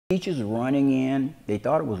Teachers running in, they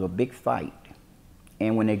thought it was a big fight.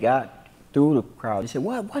 And when they got through the crowd, they said,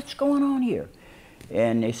 what's going on here?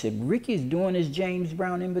 And they said, Rickey's doing his James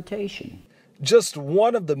Brown invitation. Just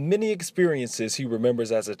one of the many experiences he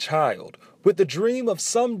remembers as a child, with the dream of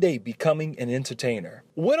someday becoming an entertainer.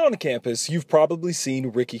 When on campus, you've probably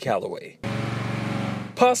seen Rickey Calloway,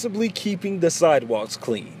 possibly keeping the sidewalks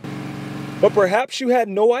clean. But perhaps you had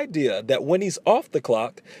no idea that when he's off the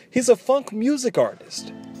clock, he's a funk music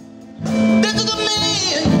artist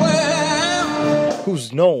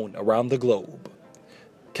who's known around the globe.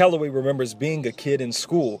 Calloway remembers being a kid in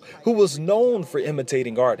school who was known for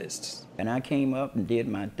imitating artists. And I came up and did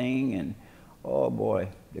my thing, and oh boy,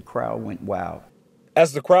 the crowd went wild.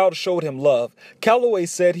 As the crowd showed him love, Calloway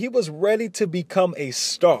said he was ready to become a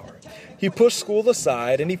star. He pushed school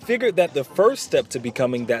aside, and he figured that the first step to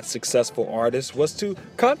becoming that successful artist was to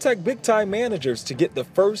contact big-time managers to get the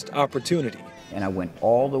first opportunity. And I went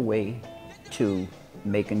all the way to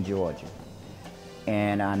Macon, Georgia.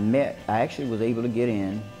 And I actually was able to get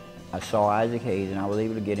in. I saw Isaac Hayes, and I was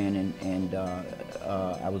able to get in, and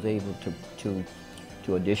I was able to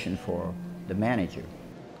audition for the manager.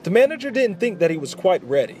 The manager didn't think that he was quite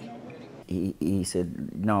ready. He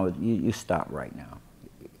said, no, you stop right now.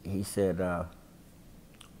 He said,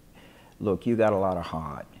 look, you got a lot of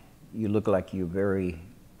heart. You look like you're going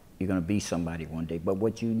to be somebody one day, but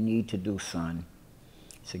what you need to do, son,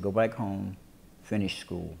 he said, go back home, finish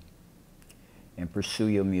school, and pursue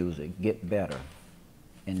your music, get better,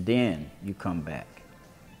 and then you come back.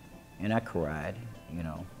 And I cried, you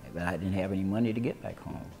know, but I didn't have any money to get back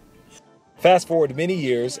home. Fast forward many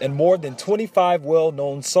years and more than 25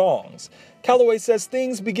 well-known songs, Calloway says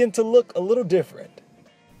things begin to look a little different.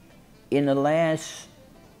 In the last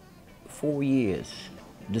 4 years,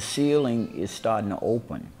 the ceiling is starting to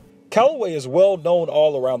open. Calloway is well known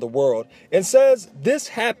all around the world and says this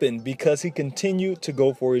happened because he continued to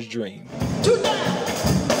go for his dream.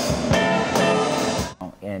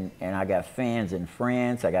 And I got fans in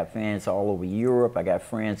France, I got fans all over Europe, I got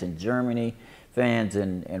friends in Germany, fans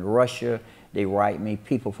in Russia. They write me,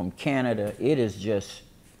 people from Canada. It is just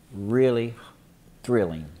really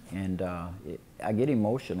thrilling. And I get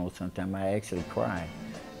emotional sometimes, I actually cry.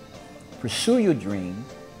 Pursue your dream.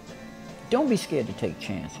 Don't be scared to take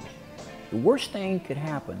chances. The worst thing could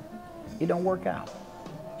happen, it don't work out.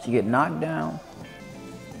 So you get knocked down,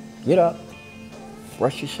 get up,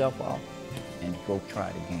 brush yourself off, and go try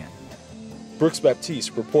it again.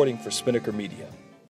 Baptiste reporting for Spinnaker Media.